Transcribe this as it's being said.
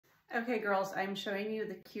Okay, girls, I'm showing you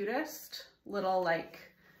the cutest little like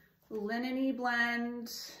linen-y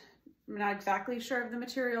blend. I'm not exactly sure of the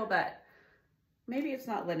material, but maybe it's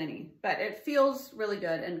not linen-y, but it feels really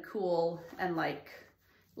good and cool and like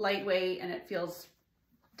lightweight, and it feels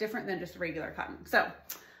different than just regular cotton. So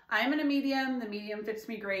I'm in a medium. The medium fits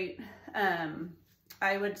me great.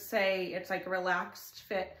 I would say it's like a relaxed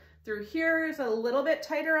fit through here. Is a little bit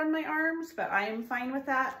tighter on my arms, but I am fine with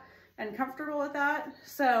that and comfortable with that.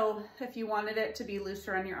 So if you wanted it to be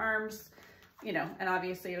looser on your arms, you know, and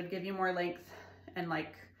obviously it would give you more length and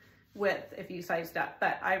like width if you sized up,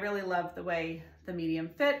 but I really love the way the medium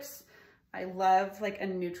fits. I love like a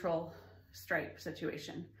neutral stripe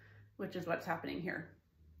situation, which is what's happening here.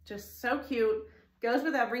 Just so cute, goes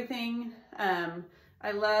with everything.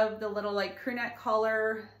 I love the little like crew neck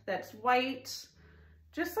collar that's white,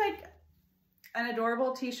 just like an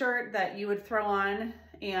adorable t-shirt that you would throw on,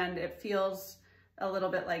 and it feels a little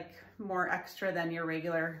bit like more extra than your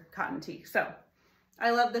regular cotton tee. So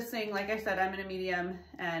I love this thing. Like I said, I'm in a medium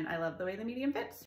and I love the way the medium fits.